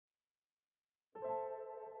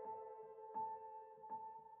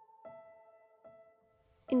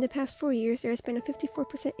In the past 4 years, there has been a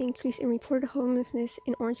 54% increase in reported homelessness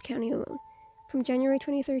in Orange County alone. From January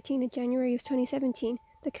 2013 to January of 2017,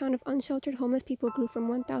 the count of unsheltered homeless people grew from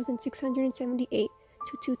 1,678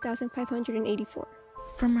 to 2,584.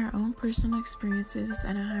 From our own personal experiences as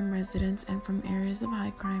Anaheim residents and from areas of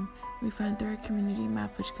high crime, we find through our community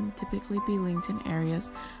map, which can typically be linked in areas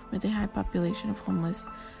with a high population of homeless,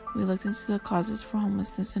 we looked into the causes for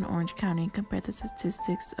homelessness in Orange County and compared the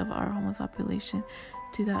statistics of our homeless population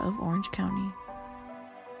to that of Orange County.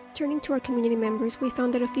 Turning to our community members, we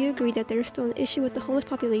found that a few agreed that there is still an issue with the homeless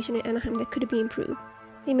population in Anaheim that could be improved.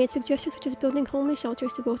 They made suggestions such as building homeless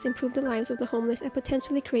shelters to both improve the lives of the homeless and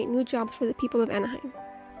potentially create new jobs for the people of Anaheim.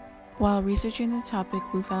 While researching this topic,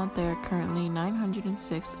 we found that there are currently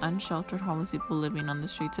 906 unsheltered homeless people living on the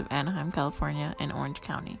streets of Anaheim, California, and Orange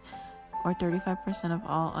County, or 35% of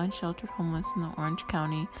all unsheltered homeless in the Orange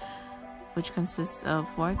County, which consists of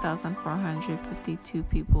 4,452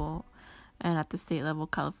 people, and at the state level,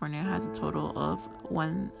 California has a total of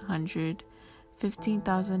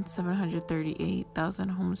 115,738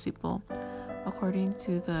 homeless people, according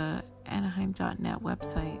to the Anaheim.net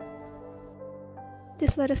website.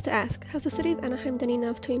 This led us to ask, has the city of Anaheim done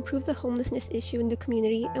enough to improve the homelessness issue in the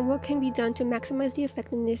community, and what can be done to maximize the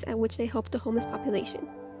effectiveness at which they help the homeless population?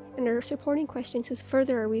 And our supporting questions to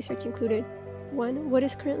further our research included: 1. What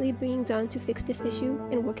is currently being done to fix this issue,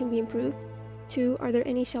 and what can be improved? 2. Are there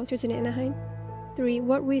any shelters in Anaheim? 3.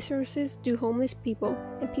 What resources do homeless people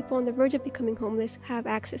and people on the verge of becoming homeless have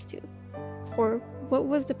access to? 4. What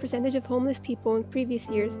was the percentage of homeless people in previous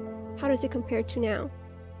years? How does it compare to now?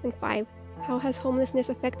 And 5. How has homelessness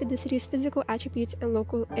affected the city's physical attributes and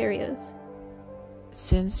local areas?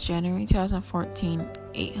 Since January 2014,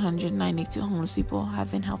 892 homeless people have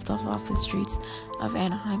been helped off the streets of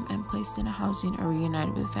Anaheim and placed in housing or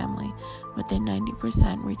reunited with family, with a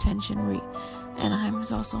 90% retention rate. Anaheim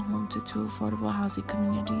is also home to 2 affordable housing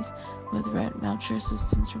communities with rent voucher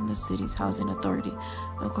assistance from the city's housing authority,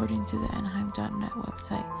 according to the Anaheim.net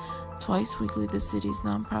website. Twice weekly, the city's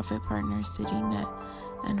nonprofit partner, CityNet,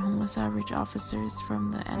 and homeless outreach officers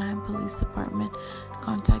from the Anaheim Police Department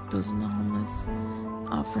contact those in the homeless,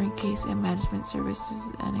 offering case and management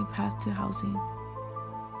services and a path to housing.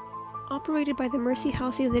 Operated by the Mercy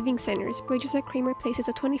Housing Living Centers, Bridges at Kramer Place is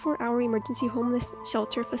a 24-hour emergency homeless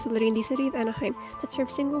shelter facility in the city of Anaheim that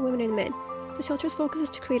serves single women and men. The shelter's focus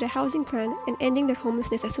is to create a housing plan and ending their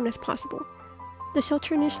homelessness as soon as possible. The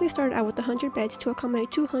shelter initially started out with 100 beds to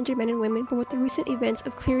accommodate 200 men and women, but with the recent events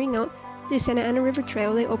of clearing out the Santa Ana River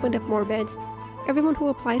Trail, they opened up more beds. Everyone who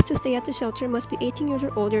applies to stay at the shelter must be 18 years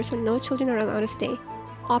or older, so no children are allowed to stay.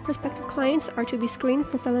 All prospective clients are to be screened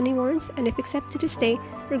for felony warrants, and if accepted to stay,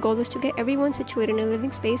 their goal is to get everyone situated in a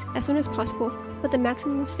living space as soon as possible, but the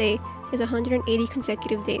maximum stay is 180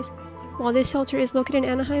 consecutive days. While this shelter is located in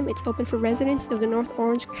Anaheim, it's open for residents of the North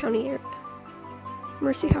Orange County area.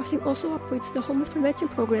 Mercy Housing also operates the Homeless Prevention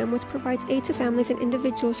Program, which provides aid to families and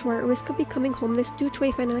individuals who are at risk of becoming homeless due to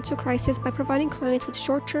a financial crisis by providing clients with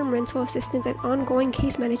short-term rental assistance and ongoing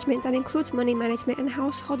case management that includes money management and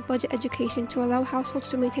household budget education to allow households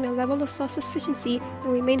to maintain a level of self-sufficiency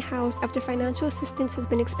and remain housed after financial assistance has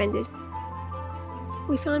been expended.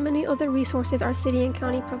 We found many other resources our city and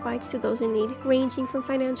county provides to those in need, ranging from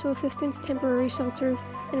financial assistance, temporary shelters,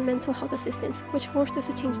 and mental health assistance, which forced us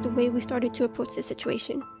to change the way we started to approach the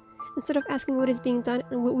situation. Instead of asking what is being done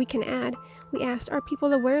and what we can add, we asked, are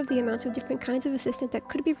people aware of the amounts of different kinds of assistance that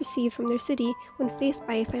could be received from their city when faced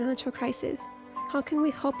by a financial crisis? How can we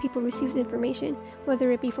help people receive this information,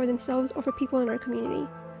 whether it be for themselves or for people in our community?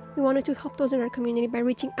 We wanted to help those in our community by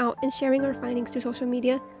reaching out and sharing our findings through social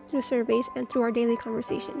media, through surveys, and through our daily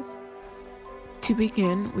conversations. To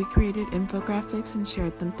begin, we created infographics and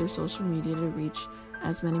shared them through social media to reach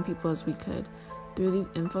as many people as we could. Through these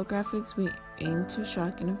infographics, we aim to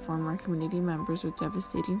shock and inform our community members with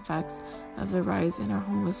devastating facts of the rise in our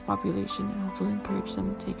homeless population and hopefully encourage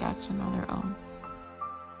them to take action on their own.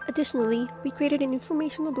 Additionally, we created an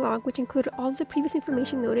informational blog which included all of the previous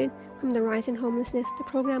information noted, from the rise in homelessness, the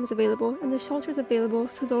programs available, and the shelters available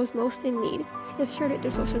to those most in need, and shared it through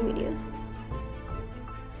social media.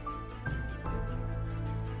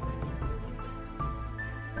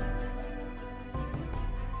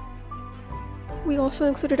 We also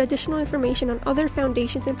included additional information on other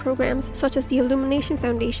foundations and programs, such as the Illumination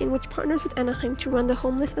Foundation, which partners with Anaheim to run the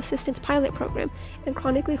Homeless Assistance Pilot Program and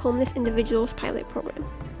Chronically Homeless Individuals Pilot Program.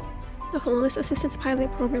 The Homeless Assistance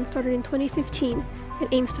Pilot Program started in 2015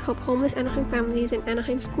 and aims to help homeless Anaheim families and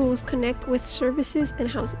Anaheim schools connect with services and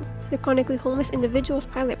housing. The Chronically Homeless Individuals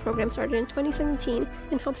Pilot Program started in 2017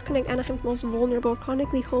 and helps connect Anaheim's most vulnerable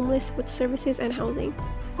chronically homeless with services and housing.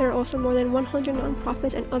 There are also more than 100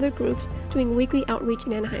 nonprofits and other groups doing weekly outreach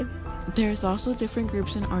in Anaheim. There's also different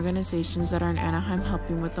groups and organizations that are in Anaheim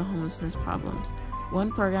helping with the homelessness problems.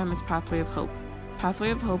 One program is Pathway of Hope.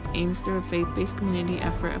 Pathway of Hope aims through a faith-based community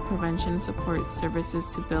effort of prevention and support services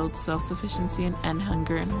to build self-sufficiency and end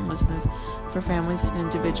hunger and homelessness for families and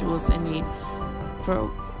individuals in need.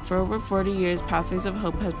 For over 40 years, Pathways of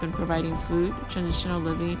Hope has been providing food, transitional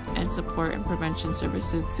living, and support and prevention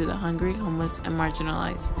services to the hungry, homeless, and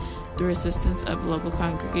marginalized through assistance of local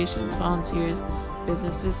congregations, volunteers,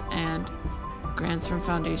 businesses, and grants from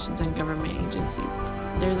foundations and government agencies.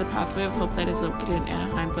 There is a Pathway of Hope that is located in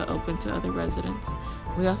Anaheim but open to other residents.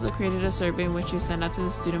 We also created a survey in which we sent out to the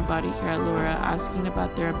student body here at Laura asking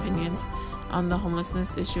about their opinions on the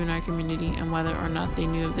homelessness issue in our community and whether or not they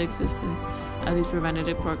knew of the existence of these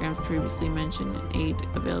preventative programs previously mentioned and aid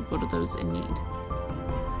available to those in need.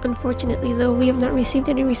 Unfortunately, though, we have not received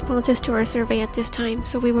any responses to our survey at this time,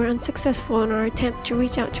 so we were unsuccessful in our attempt to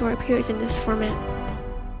reach out to our peers in this format.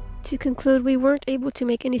 To conclude, we weren't able to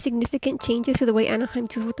make any significant changes to the way Anaheim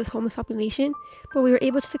deals with the homeless population, but we were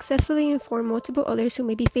able to successfully inform multiple others who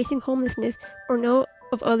may be facing homelessness or know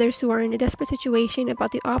of others who are in a desperate situation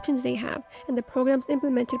about the options they have and the programs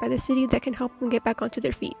implemented by the city that can help them get back onto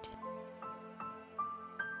their feet.